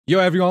Yo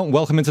everyone,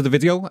 welcome into the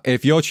video.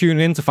 If you're tuning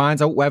in to find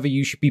out whether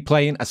you should be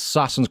playing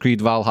Assassin's Creed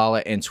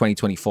Valhalla in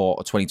 2024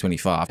 or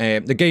 2025.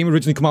 The game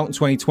originally came out in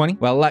 2020.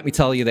 Well, let me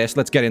tell you this.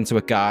 Let's get into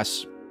it,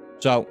 guys.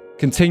 So,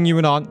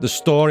 continuing on the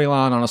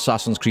storyline on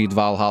Assassin's Creed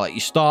Valhalla. You're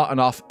starting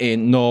off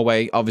in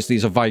Norway, obviously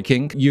as a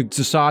Viking. You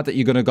decide that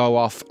you're going to go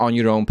off on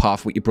your own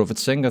path with your brother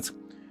Sigurd.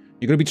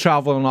 You're going to be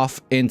traveling off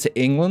into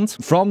England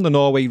from the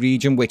Norway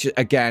region, which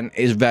again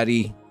is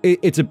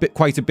it's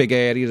quite a big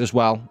area as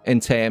well in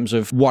terms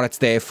of what it's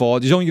there for.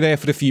 It's only there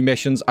for a few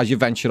missions as you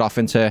venture off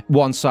into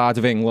one side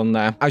of England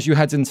there. As you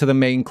head into the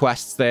main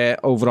quests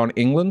there over on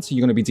England,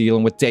 you're going to be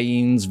dealing with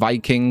Danes,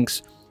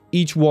 Vikings.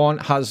 Each one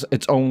has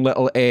its own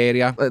little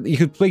area. You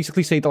could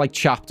basically say they're like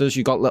chapters.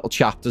 You've got little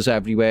chapters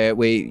everywhere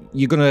where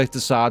you're going to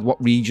decide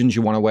what regions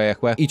you want to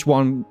work with. Each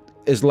one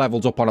is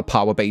leveled up on a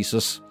power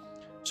basis.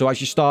 So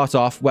as you start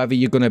off, whether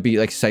you're going to be,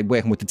 like I say,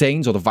 working with the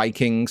Danes or the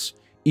Vikings,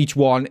 each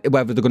one,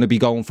 whether they're going to be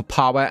going for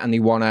power and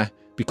they want to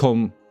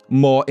become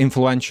more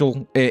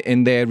influential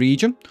in their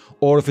region,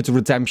 or if it's a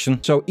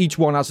redemption. So each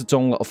one has its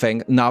own little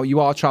thing. Now, you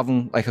are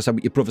traveling, like I said,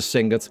 with your brother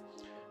Sigurd,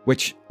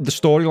 which the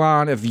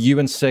storyline of you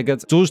and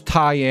Sigurd does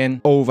tie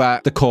in over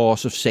the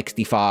course of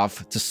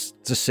 65 to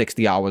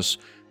 60 hours.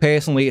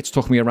 Personally, it's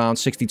took me around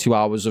 62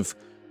 hours of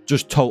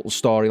just total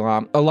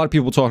storyline. A lot of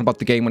people talking about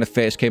the game when it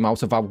first came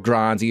out of how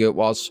grindy it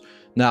was.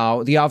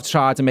 Now, they have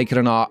tried to make it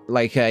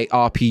like a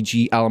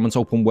RPG element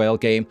open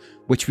world game,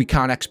 which we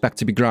can't expect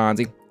to be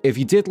grindy. If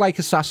you did like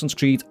Assassin's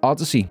Creed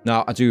Odyssey,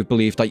 now I do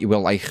believe that you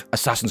will like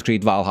Assassin's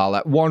Creed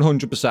Valhalla.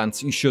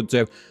 100% you should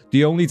do.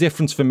 The only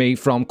difference for me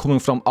from coming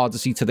from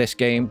Odyssey to this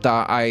game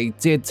that I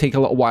did take a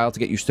little while to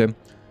get used to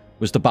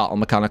was the battle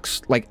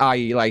mechanics. Like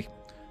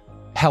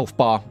health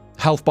bar.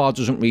 Health bar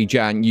doesn't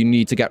regen. You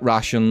need to get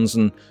rations,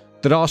 and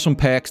there are some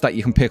perks that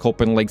you can pick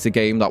up in later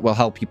game that will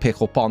help you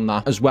pick up on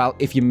that as well.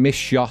 If you miss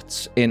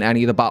shots in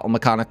any of the battle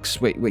mechanics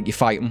with your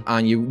fighting,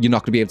 and you're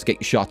not going to be able to get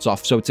your shots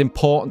off. So it's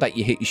important that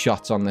you hit your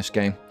shots on this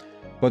game.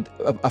 But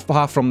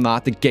apart from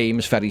that, the game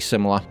is very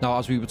similar. Now,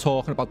 as we were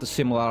talking about the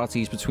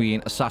similarities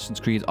between Assassin's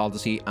Creed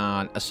Odyssey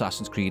and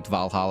Assassin's Creed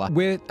Valhalla,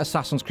 with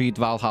Assassin's Creed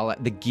Valhalla,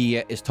 the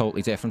gear is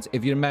totally different.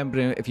 If you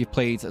remember, if you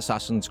played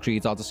Assassin's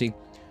Creed Odyssey,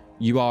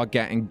 you are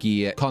getting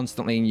gear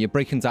constantly, and you're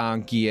breaking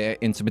down gear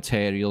into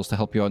materials to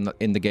help you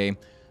in the game.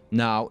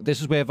 Now,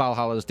 this is where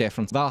Valhalla is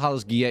different.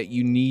 Valhalla's gear,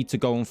 you need to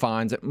go and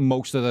find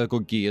most of the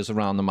good gears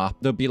around the map.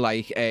 There'll be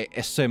like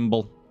a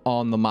symbol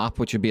on the map,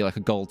 which would be like a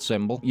gold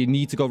symbol. You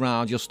need to go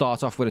around. You'll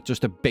start off with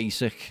just a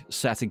basic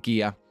set of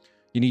gear.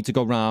 You need to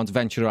go around,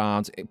 venture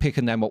around,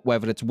 picking them up,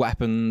 whether it's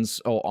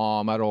weapons or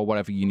armor or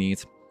whatever you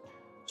need.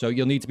 So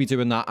you'll need to be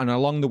doing that. And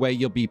along the way,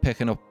 you'll be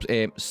picking up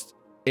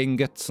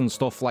ingots and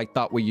stuff like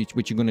that, which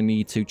you're going to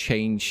need to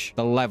change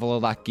the level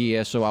of that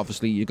gear. So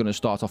obviously you're going to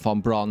start off on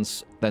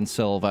bronze, then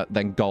silver,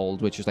 then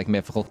gold, which is like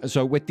mythical.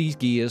 So with these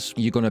gears,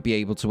 you're going to be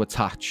able to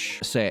attach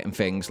certain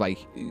things.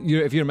 Like,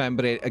 if you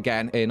remember it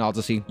again in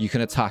Odyssey, you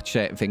can attach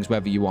certain things,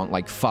 whether you want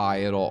like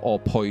fire or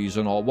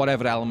poison or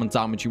whatever element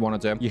damage you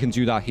want to do. You can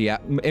do that here.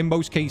 In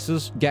most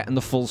cases, getting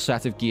the full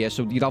set of gear.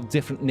 So you'd have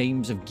different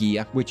names of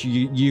gear, which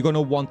you're going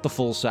to want the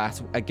full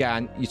set.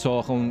 Again, you're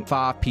talking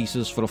 5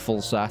 pieces for a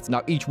full set.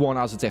 Now, each one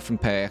has a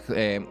different perk,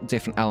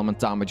 different element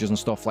damages and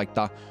stuff like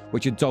that,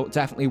 which are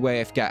definitely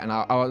worth getting.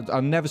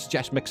 I'll never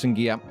suggest mixing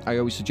gear. I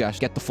always suggest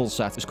get the full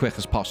set as quick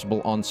as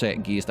possible on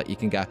certain gears that you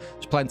can get.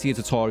 There's plenty of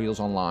tutorials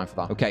online for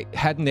that. Okay,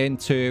 heading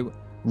into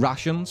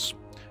rations.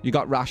 You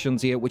got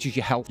rations here, which is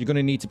your health. You're going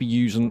to need to be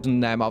using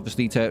them,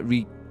 obviously,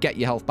 to get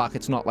your health back.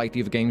 It's not like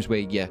the other games where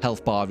your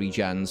health bar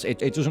regens.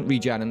 It doesn't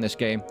regen in this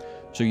game,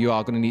 so you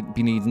are going to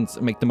be needing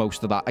to make the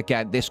most of that.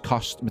 Again, this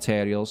costs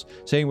materials.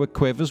 Same with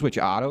quivers, which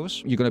are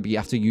arrows. You're going to be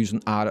after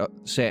using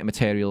certain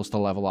materials to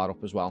level that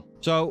up as well.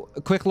 So,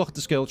 a quick look at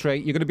the skill tree.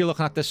 You're going to be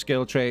looking at this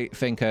skill tree,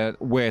 thinking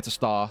where to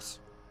start.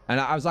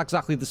 And I was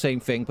exactly the same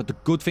thing, but the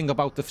good thing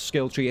about the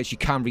skill tree is you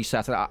can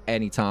reset it at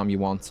any time you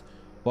want.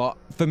 But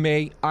for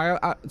me,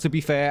 to be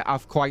fair,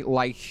 I've quite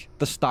liked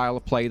the style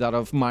of play that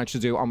I've managed to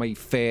do on my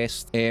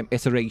first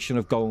iteration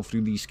of going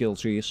through these skill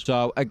trees.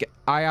 So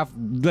I have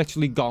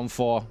literally gone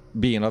for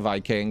being a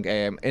Viking.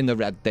 In the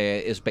red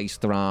there is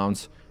based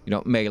around, you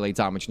know, melee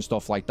damage and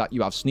stuff like that.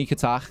 You have sneak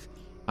attack,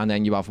 and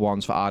then you have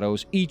ones for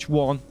arrows. Each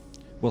one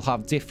will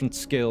have different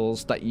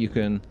skills that you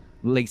can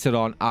later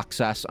on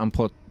access and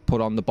put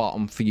on the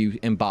bottom for you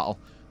in battle,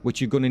 which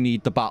you're going to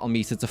need the battle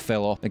meter to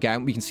fill up.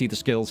 Again, we can see the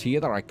skills here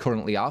that I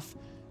currently have.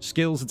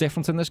 Skills are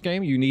different in this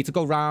game. You need to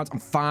go around and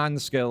find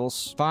the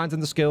skills. Finding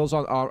the skills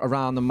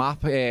around the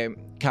map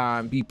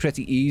can be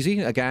pretty easy.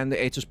 Again,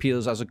 it just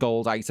appears as a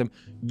gold item.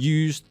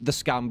 Use the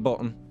scan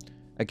button.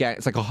 Again,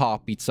 it's like a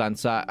heartbeat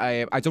sensor.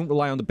 I don't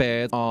rely on the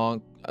bird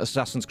on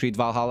Assassin's Creed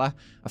Valhalla.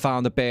 I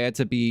found the bird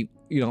to be,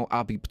 you know,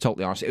 I'll be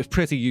totally honest, it was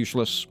pretty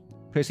useless.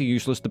 Pretty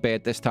useless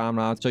debate this time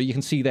around. So you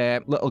can see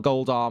there, little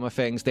gold armor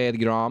things. They're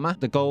your armor.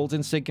 The gold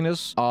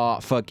insignias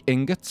are for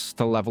ingots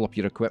to level up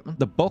your equipment.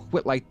 The book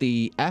with like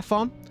the F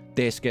on,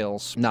 their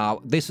skills. Now,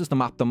 this is the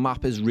map. The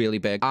map is really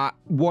big.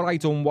 What I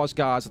done was,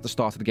 guys, at the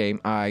start of the game,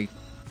 I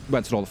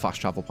went to all the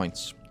fast travel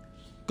points.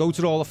 Go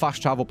to all the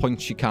fast travel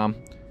points you can.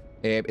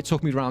 It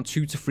took me around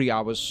 2 to 3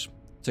 hours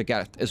to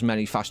get as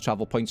many fast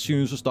travel points. As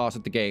soon as I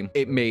started the game,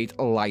 it made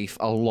life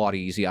a lot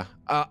easier.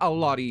 A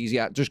lot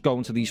easier. Just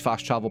going to these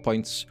fast travel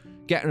points,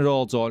 getting it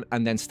all done,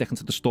 and then sticking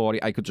to the story.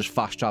 I could just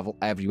fast travel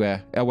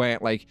everywhere. I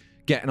weren't like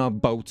getting on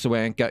boats. I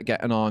weren't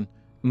getting on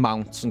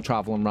mounts and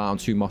traveling around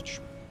too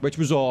much, which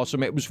was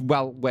awesome. It was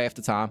well worth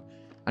the time.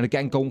 And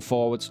again, going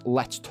forwards,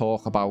 let's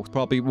talk about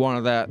probably one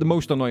of the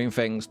most annoying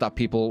things that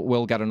people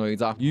will get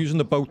annoyed at. Using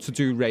the boat to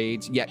do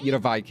raids. Yeah, you're a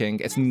Viking.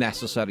 It's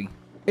necessary.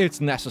 It's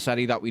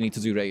necessary that we need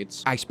to do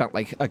raids. I spent,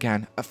 like,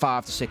 again,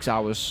 5 to 6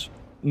 hours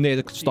near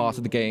the start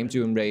of the game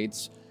doing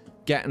raids,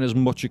 getting as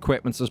much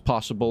equipment as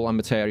possible and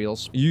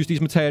materials. Use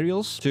these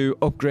materials to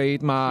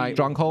upgrade my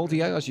stronghold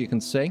here, as you can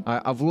see.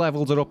 I've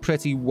leveled it up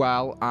pretty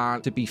well,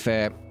 and to be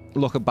fair,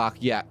 looking back,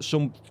 yeah,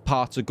 some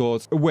parts are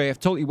good.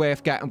 Totally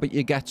worth getting, but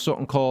you get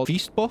something called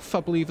Feast Buff,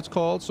 I believe it's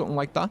called, something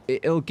like that.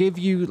 It'll give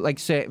you, like,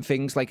 certain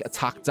things, like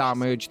attack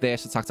damage,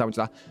 this, attack damage,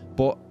 that.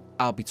 But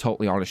I'll be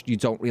totally honest, you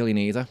don't really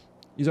need it.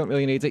 You don't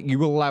really need it. You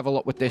will level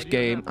up with this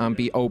game and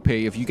be OP.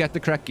 If you get the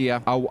correct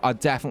gear, I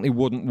definitely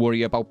wouldn't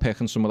worry about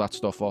picking some of that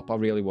stuff up. I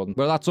really wouldn't.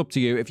 But that's up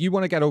to you. If you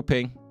want to get OP,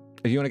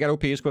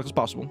 as quick as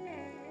possible,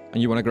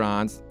 and you want to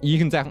grind, you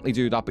can definitely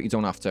do that, but you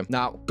don't have to.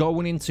 Now,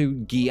 going into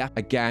gear,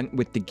 again,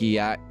 with the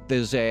gear,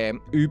 there's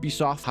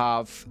Ubisoft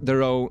have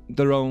their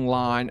own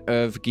line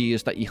of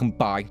gears that you can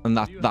buy, and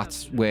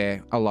that's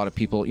where a lot of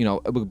people, you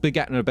know, will be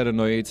getting a bit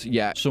annoyed.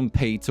 Yeah, some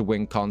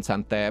pay-to-win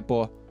content there,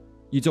 but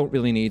you don't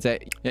really need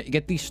it. You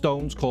get these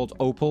stones called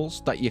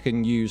opals that you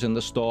can use in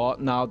the store.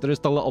 Now, there is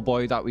the little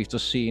boy that we've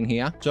just seen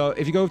here. So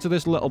if you go to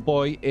this little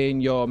boy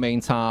in your main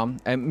town,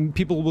 and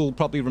people will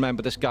probably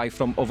remember this guy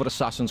from other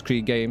Assassin's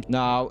Creed games.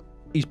 Now,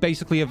 he's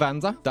basically a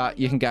vendor that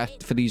you can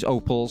get for these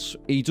opals.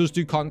 He does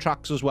do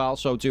contracts as well.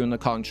 So doing the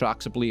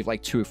contracts, I believe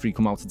like 2 or 3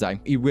 come out a day.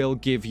 He will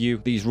give you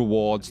these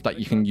rewards that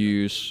you can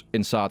use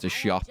inside his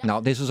shop. Now,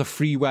 this is a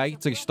free way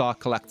to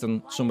start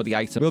collecting some of the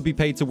items. Will be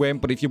paid to win,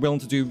 but if you're willing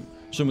to do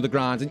some of the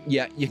grinding,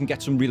 yeah, you can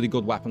get some really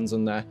good weapons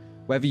in there.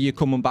 Whether you're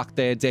coming back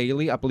there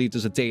daily, I believe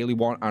there's a daily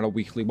one and a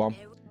weekly one.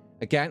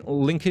 Again,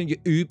 linking your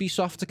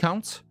Ubisoft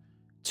account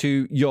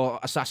to your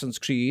Assassin's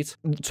Creed.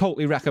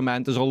 Totally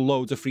recommend. There's a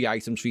load of free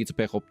items for you to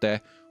pick up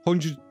there.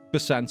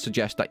 100%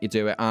 suggest that you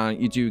do it,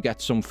 and you do get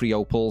some free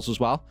opals as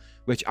well,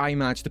 which I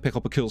managed to pick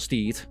up a cool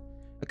steed.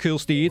 A cool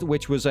steed,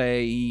 which was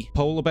a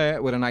polar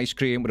bear with an ice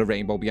cream with a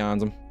rainbow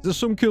behind him. There's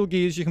some cool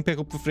gears you can pick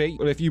up for free,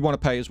 but if you want to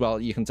pay as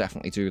well, you can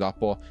definitely do that.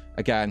 But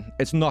again,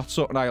 it's not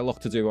something I look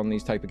to do on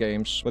these type of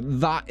games. But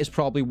that is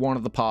probably one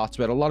of the parts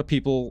where a lot of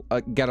people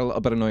get a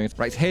little bit annoyed.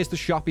 Right, here's the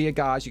shop here,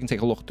 guys. You can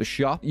take a look at the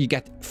shop. You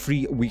get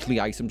free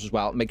weekly items as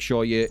well. Make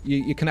sure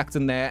you're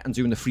connecting there and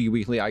doing the free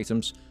weekly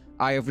items.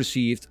 I have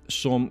received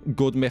some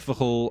good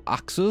mythical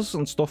axes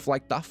and stuff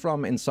like that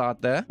from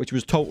inside there, which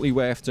was totally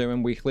worth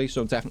doing weekly,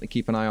 so definitely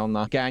keep an eye on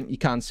that. Again, you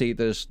can see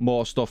there's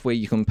more stuff where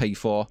you can pay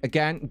for.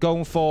 Again,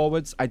 going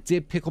forwards, I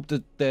did pick up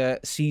the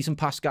Season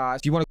Pass, guys.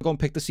 If you want to go and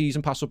pick the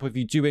Season Pass up, if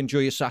you do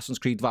enjoy Assassin's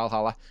Creed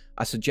Valhalla,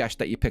 I suggest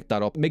that you pick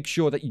that up. Make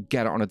sure that you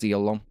get it on a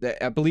deal, though.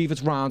 I believe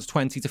it's around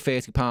 20 to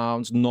 30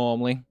 pounds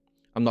normally.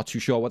 I'm not too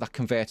sure what that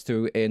converts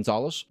to in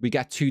dollars. We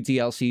get 2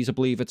 DLCs. I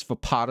believe it's for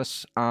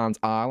Paris and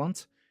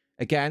Ireland.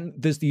 Again,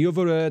 there's the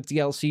other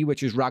DLC,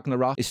 which is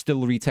Ragnarok, is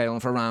still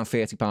retailing for around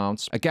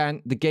 £30.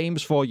 Again, the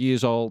game's 4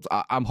 years old.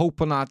 I'm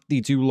hoping that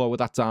they do lower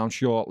that down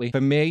shortly. For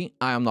me,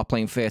 I am not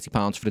paying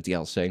 £30 for the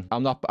DLC.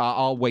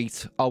 I'll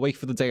wait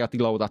for the day that they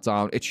lower that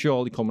down. It's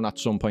surely coming at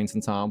some point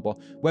in time, but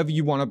whether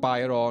you want to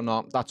buy it or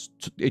not,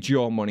 it's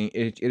your money.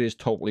 It is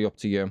totally up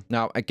to you.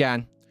 Now,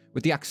 again,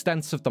 with the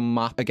extent of the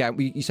map, again,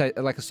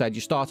 like I said,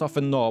 you start off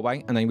in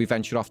Norway, and then we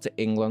venture off to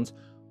England.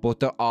 But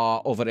there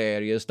are other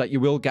areas that you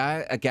will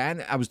get.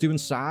 Again, I was doing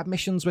side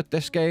missions with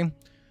this game.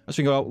 I was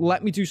thinking, oh,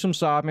 let me do some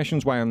side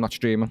missions while I'm not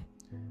streaming.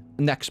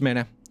 Next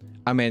minute,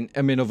 I'm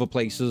in other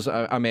places.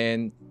 I'm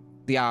in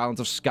the island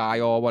of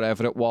Skye or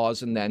whatever it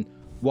was. And then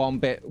one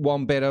bit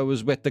I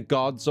was with the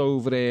gods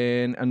over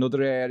in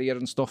another area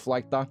and stuff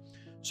like that.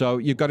 So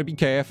you've got to be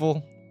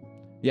careful.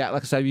 Yeah,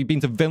 like I said, we've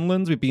been to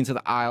Vinland. We've been to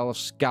the Isle of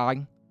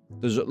Skye.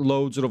 There's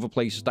loads of other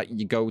places that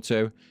you go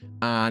to,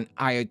 and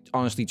I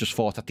honestly just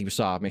thought that they were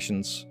side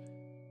missions,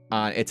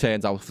 and it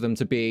turns out for them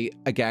to be,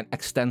 again,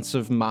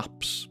 extensive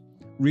maps,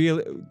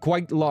 really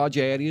quite large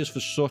areas for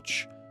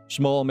such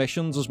small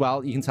missions as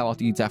well. You can tell that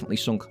you definitely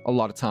sunk a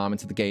lot of time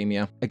into the game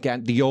here.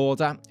 Again, the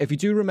Order. If you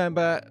do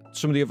remember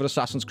some of the other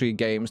Assassin's Creed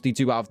games, they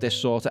do have this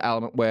sort of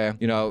element where,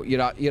 you know,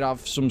 you'd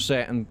have some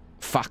certain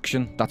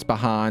faction that's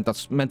behind,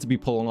 that's meant to be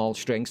pulling all the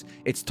strings.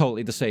 It's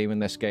totally the same in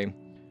this game.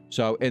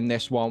 So in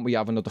this one, we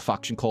have another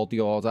faction called the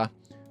Order,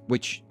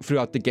 which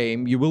throughout the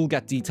game, you will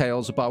get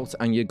details about,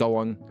 and you go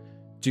on,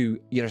 do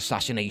your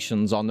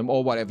assassinations on them,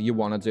 or whatever you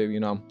want to do, you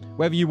know.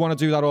 Whether you want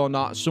to do that or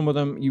not, some of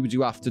them you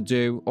do have to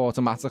do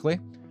automatically.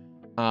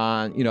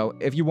 And, you know,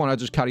 if you want to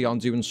just carry on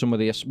doing some of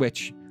this,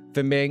 which,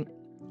 for me,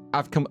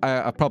 I've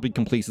probably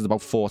completed about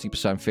 40%,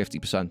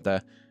 50%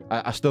 there.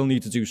 I still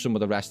need to do some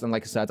of the rest, and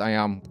like I said, I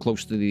am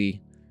close to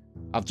the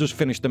I've just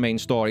finished the main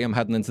story. I'm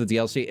heading into the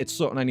DLC. It's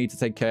something I need to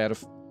take care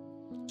of.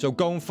 So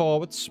going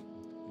forwards,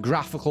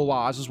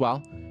 graphical-wise as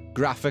well,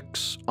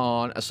 graphics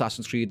on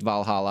Assassin's Creed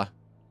Valhalla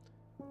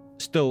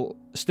still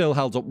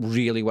held up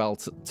really well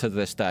to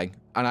this day.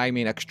 And I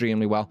mean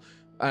extremely well.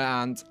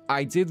 And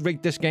I did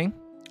rate this game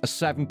a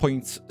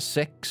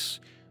 7.6.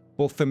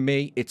 But for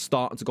me, it's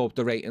starting to go up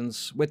the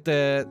ratings. With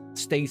the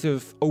state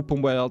of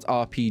open world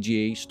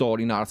RPG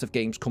story narrative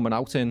games coming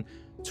out in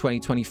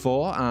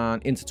 2024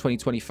 and into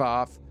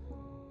 2025,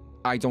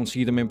 I don't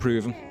see them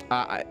improving.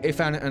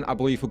 If anything, I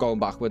believe we're going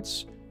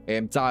backwards.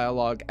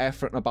 Dialogue,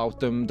 everything about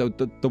them,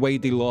 the way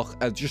they look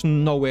are just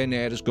nowhere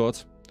near as good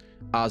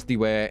as they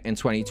were in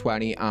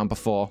 2020 and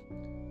before.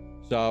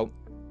 So,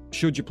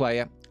 should you play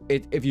it?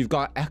 If you've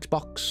got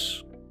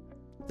Xbox,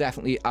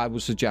 definitely I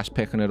would suggest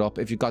picking it up.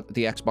 If you've got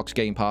the Xbox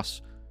Game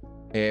Pass,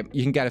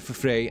 you can get it for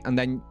free. And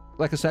then,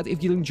 like I said,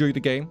 if you enjoy the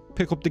game,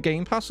 pick up the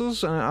Game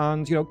Passes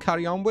and you know,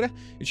 carry on with it.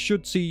 It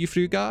should see you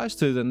through, guys,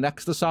 to the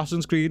next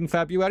Assassin's Creed in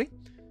February.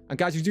 And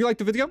guys, if you do like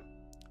the video,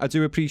 I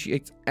do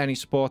appreciate any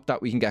support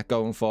that we can get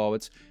going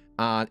forwards.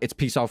 And it's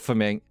peace out for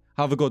me.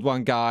 Have a good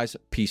one, guys.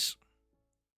 Peace.